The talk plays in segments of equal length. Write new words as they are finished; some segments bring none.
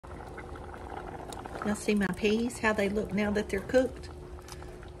Y'all see my peas, how they look now that they're cooked?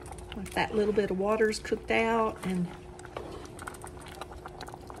 Like that little bit of water's cooked out, and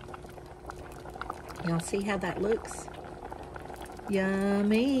y'all see how that looks?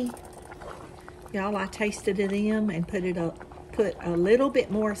 Yummy. Y'all, I tasted them and put a little bit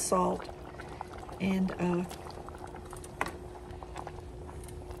more salt, and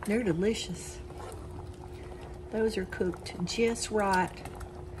they're delicious. Those are cooked just right.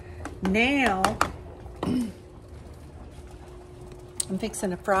 Now, I'm fixing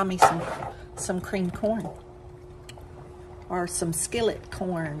to fry me some creamed corn, or some skillet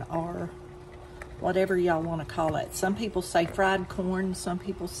corn, or whatever y'all want to call it. Some people say fried corn, some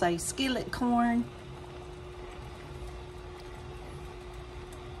people say skillet corn.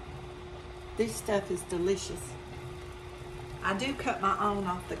 This stuff is delicious. I do cut my own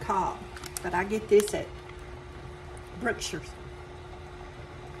off the cob, but I get this at Brookshire's.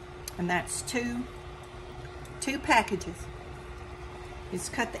 And that's two packages.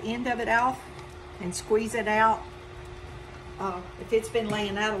 Just cut the end of it off and squeeze it out. If it's been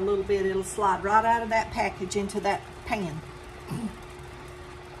laying out a little bit, it'll slide right out of that package into that pan.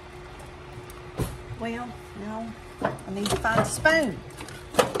 Well, now I need to find a spoon.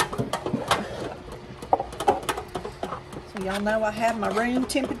 So y'all know I have my room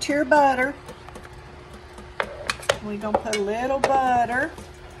temperature butter. We're gonna put a little butter.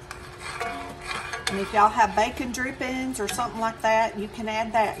 And if y'all have bacon drippings or something like that, you can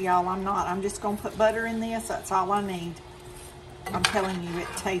add that, y'all. I'm just gonna put butter in this. That's all I need. I'm telling you, it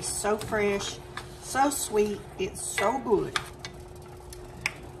tastes so fresh, so sweet. It's so good.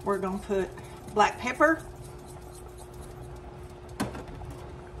 We're gonna put black pepper.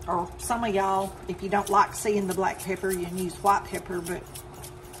 Or some of y'all, if you don't like seeing the black pepper, you can use white pepper, but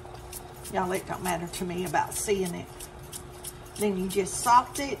y'all, it don't matter to me about seeing it. Then you just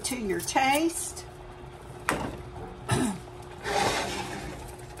salt it to your taste.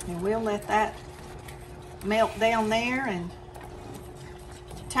 And we'll let that melt down there and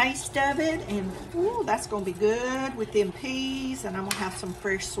taste of it. And ooh, that's gonna be good with them peas. And I'm gonna have some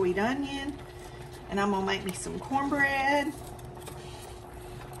fresh sweet onion. And I'm gonna make me some cornbread.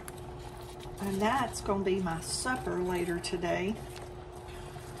 And that's gonna be my supper later today.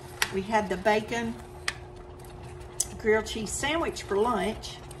 We had the bacon grilled cheese sandwich for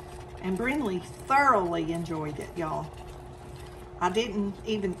lunch, and Brindley thoroughly enjoyed it, y'all. I didn't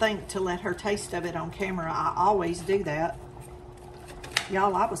even think to let her taste of it on camera. I always do that.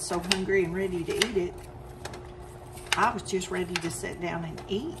 Y'all, I was so hungry and ready to eat it. I was just ready to sit down and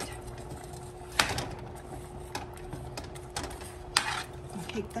eat. I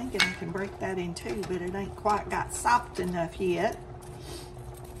keep thinking I can break that in two, but it ain't quite got soft enough yet.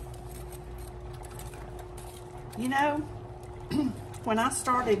 You know, when I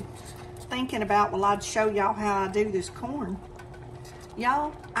started thinking about, well, I'd show y'all how I do this corn.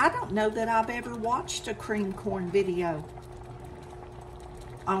 Y'all, I don't know that I've ever watched a cream corn video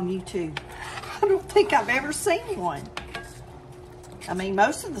on YouTube. I don't think I've ever seen one. I mean,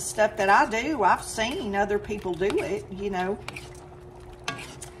 most of the stuff that I do, I've seen other people do it, you know.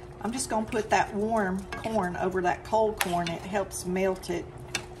 I'm just gonna put that warm corn over that cold corn. It helps melt it,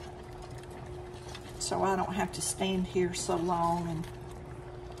 so I don't have to stand here so long. And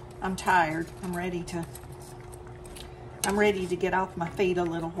I'm tired. I'm ready to get off my feet a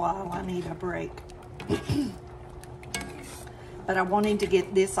little while. I need a break. But I wanted to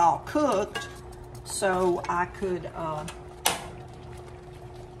get this all cooked so I could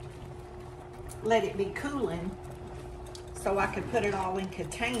let it be cooling, so I could put it all in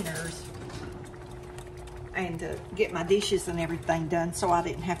containers and get my dishes and everything done, so I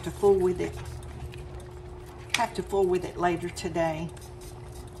didn't have to fool with it. Later today.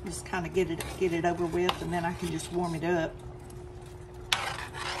 Just kind of get it over with, and then I can just warm it up.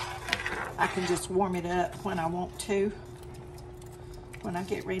 I can just warm it up when I want to, when I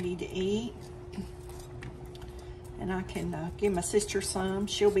get ready to eat. And I can give my sister some.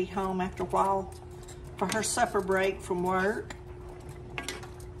 She'll be home after a while for her supper break from work.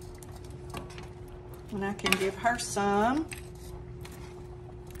 And I can give her some.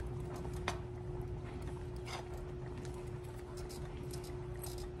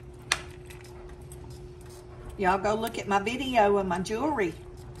 Y'all go look at my video of my jewelry.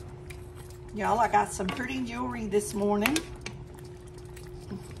 Y'all, I got some pretty jewelry this morning.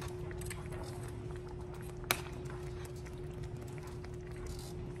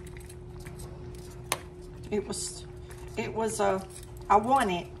 I won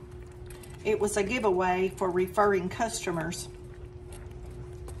it. It was a giveaway for referring customers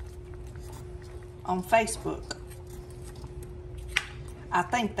on Facebook. I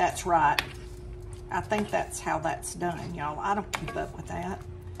think that's right. I think that's how that's done, y'all. I don't keep up with that.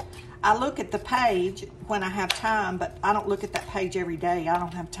 I look at the page when I have time, but I don't look at that page every day. I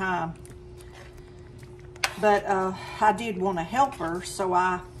don't have time. But I did want to help her, so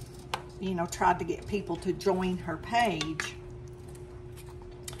I, you know, tried to get people to join her page.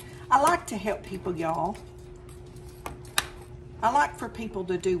 I like to help people, y'all. I like for people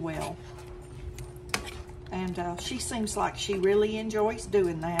to do well. And she seems like she really enjoys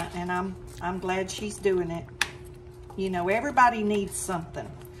doing that, and I'm glad she's doing it. You know, everybody needs something.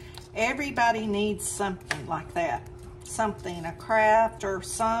 Everybody needs something like that. Something, a craft or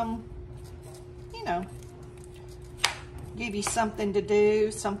some, you know, give you something to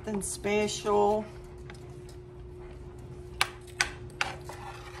do, something special.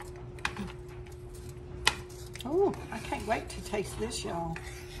 Oh, I can't wait to taste this, y'all.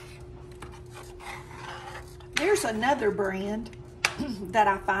 There's another brand that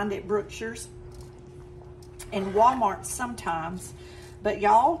I find at Brookshire's and Walmart sometimes, but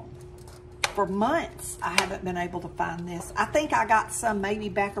y'all, for months I haven't been able to find this. I think I got some maybe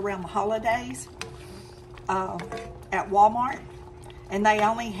back around the holidays at Walmart, and they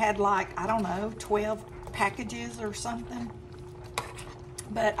only had like, I don't know, 12 packages or something.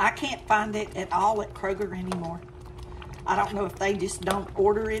 But I can't find it at all at Kroger anymore. I don't know if they just don't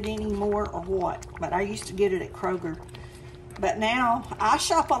order it anymore or what, but I used to get it at Kroger. But now, I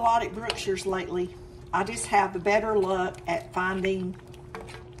shop a lot at Brookshire's lately. I just have better luck at finding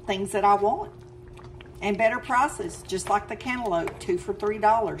things that I want. And better prices, just like the cantaloupe, 2 for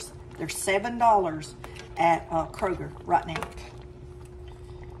 $3. They're $7 at Kroger right now.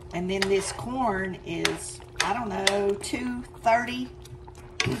 And then this corn is, I don't know, $2.30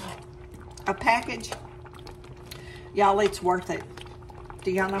 a package. Y'all, it's worth it. Do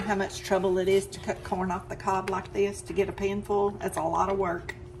y'all know how much trouble it is to cut corn off the cob like this to get a pan full? That's a lot of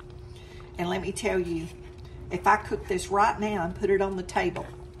work. And let me tell you, if I cook this right now and put it on the table,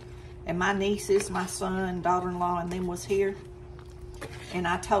 and my nieces, my son, daughter-in-law, and them was here, and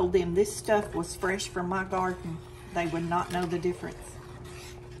I told them this stuff was fresh from my garden, they would not know the difference.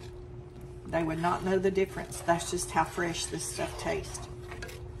 They would not know the difference. That's just how fresh this stuff tastes.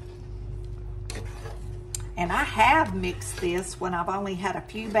 And I have mixed this when I've only had a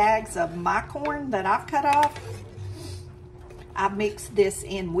few bags of my corn that I've cut off. I've mixed this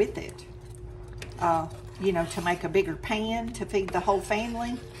in with it, you know, to make a bigger pan to feed the whole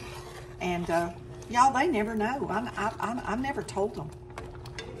family. And y'all, they never know. I never told them.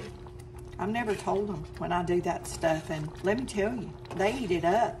 I've never told them when I do that stuff. And let me tell you, they eat it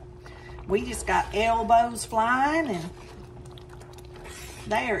up. We just got elbows flying, and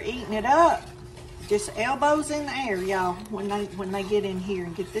they are eating it up. Just elbows in the air, y'all, when they get in here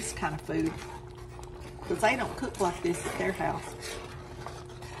and get this kind of food. Because they don't cook like this at their house.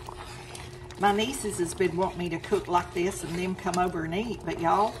 My nieces has been wanting me to cook like this and them come over and eat. But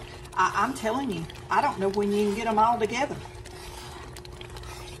y'all, I'm telling you, I don't know when you can get them all together.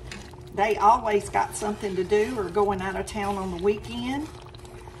 They always got something to do or going out of town on the weekend.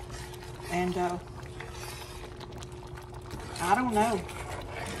 And I don't know.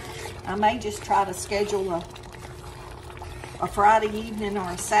 I may just try to schedule a Friday evening or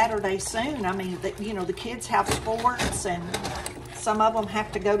a Saturday soon. I mean, you know, the kids have sports, and some of them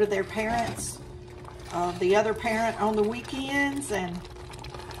have to go to their parents, the other parent on the weekends, and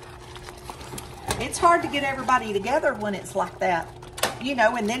it's hard to get everybody together when it's like that, you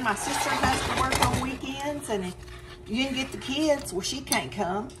know. And then my sister has to work on weekends, and if you can get the kids, well, she can't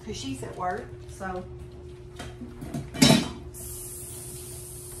come because she's at work, so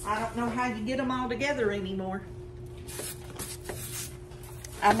I don't know how you get them all together anymore.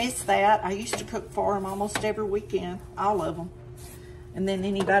 I miss that. I used to cook for them almost every weekend, all of them. And then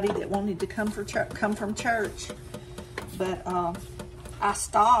anybody that wanted to come from church. But I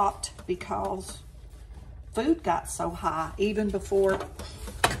stopped because food got so high, even before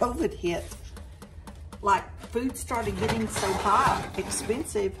COVID hit. Like, food started getting so high,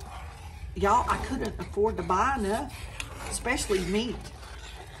 expensive. Y'all, I couldn't afford to buy enough, especially meat,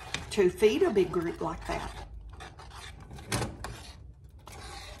 to feed a big group like that.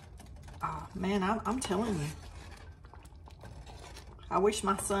 Oh, man, I'm telling you. I wish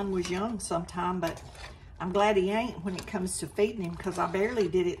my son was young sometime, but I'm glad he ain't when it comes to feeding him, because I barely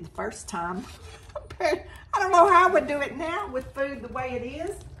did it the first time. I don't know how I would do it now with food the way it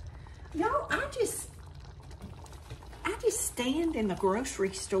is. Y'all, I just stand in the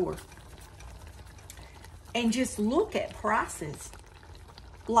grocery store and just look at prices.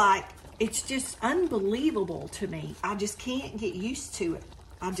 Like, it's just unbelievable to me. I just can't get used to it.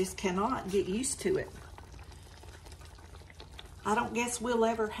 I just cannot get used to it. I don't guess we'll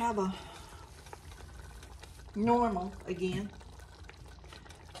ever have normal again.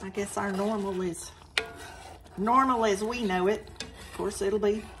 I guess our normal is normal as we know it. Of course, it'll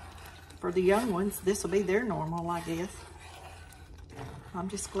be, for the young ones, this will be their normal, I guess. I'm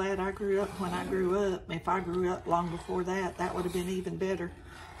just glad I grew up when I grew up. If I grew up long before that, that would have been even better.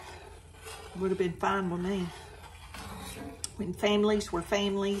 It would have been fine with me. When families were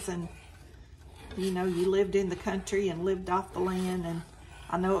families and, you know, you lived in the country and lived off the land, and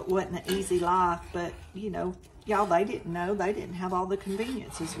I know it wasn't an easy life, but, you know, y'all, they didn't know. They didn't have all the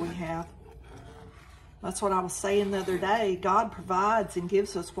conveniences we have. That's what I was saying the other day. God provides and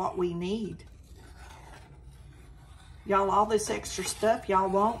gives us what we need. Y'all, all this extra stuff y'all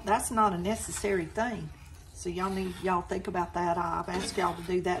want, that's not a necessary thing. So y'all think about that. I've asked y'all to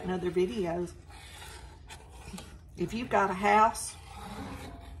do that in other videos. If you've got a house,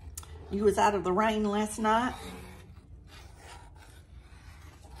 you was out of the rain last night,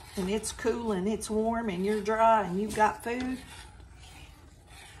 and it's cool and it's warm and you're dry and you've got food,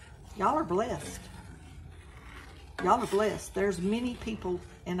 y'all are blessed. Y'all are blessed. There's many people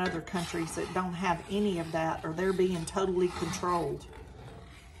in other countries that don't have any of that, or they're being totally controlled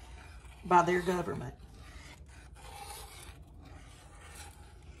by their government.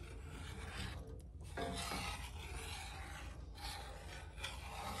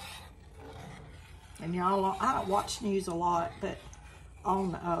 And y'all, I don't watch news a lot, but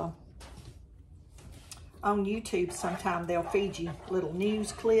on YouTube sometimes they'll feed you little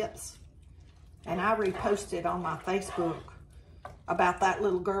news clips. And I reposted on my Facebook about that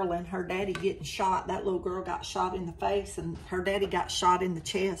little girl and her daddy getting shot. That little girl got shot in the face, and her daddy got shot in the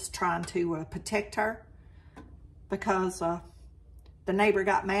chest trying to protect her, because the neighbor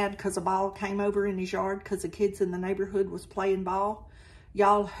got mad because a ball came over in his yard because the kids in the neighborhood was playing ball.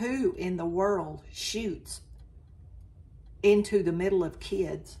 Y'all, who in the world shoots into the middle of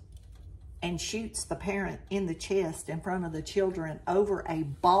kids and shoots the parent in the chest in front of the children over a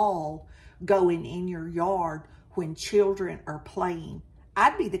ball going in your yard when children are playing?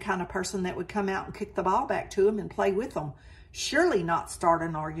 I'd be the kind of person that would come out and kick the ball back to them and play with them. Surely not start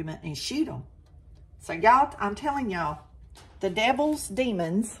an argument and shoot them. So y'all, I'm telling y'all, the devil's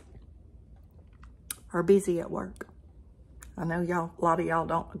demons are busy at work. I know y'all, a lot of y'all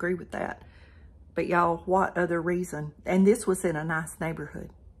don't agree with that. But y'all, what other reason? And this was in a nice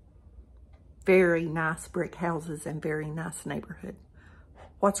neighborhood. Very nice brick houses and very nice neighborhood.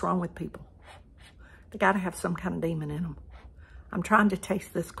 What's wrong with people? They got to have some kind of demon in them. I'm trying to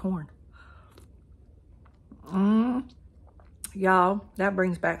taste this corn. Y'all, that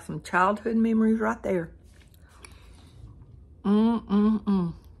brings back some childhood memories right there.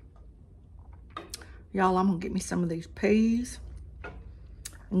 Y'all, I'm going to get me some of these peas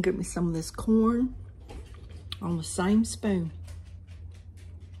and get me some of this corn on the same spoon.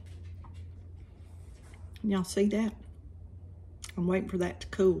 Y'all see that? I'm waiting for that to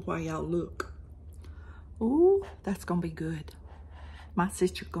cool while y'all look. Ooh, that's going to be good. My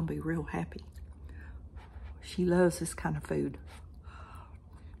sister's going to be real happy. She loves this kind of food.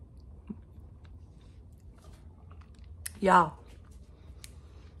 Y'all,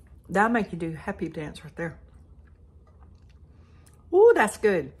 that'll make you do happy dance right there. Ooh, that's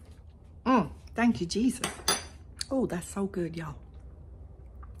good. Thank you, Jesus. Oh, that's so good, y'all.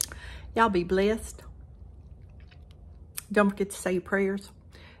 Y'all be blessed. Don't forget to say your prayers.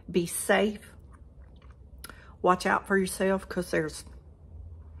 Be safe. Watch out for yourself, because there's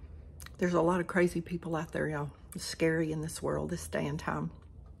a lot of crazy people out there, y'all. It's scary in this world, this day and time.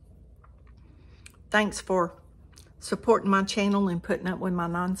 Thanks for supporting my channel and putting up with my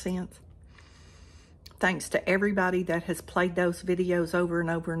nonsense. Thanks to everybody that has played those videos over and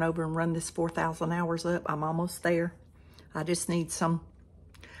over and over and run this 4,000 hours up. I'm almost there. I just need some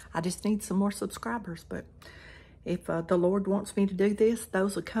more subscribers. But if the Lord wants me to do this,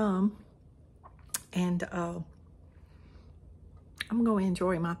 those will come. And I'm going to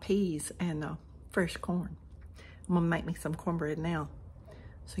enjoy my peas and fresh corn. I'm going to make me some cornbread now.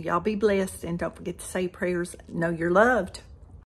 So y'all be blessed, and don't forget to say prayers. Know you're loved.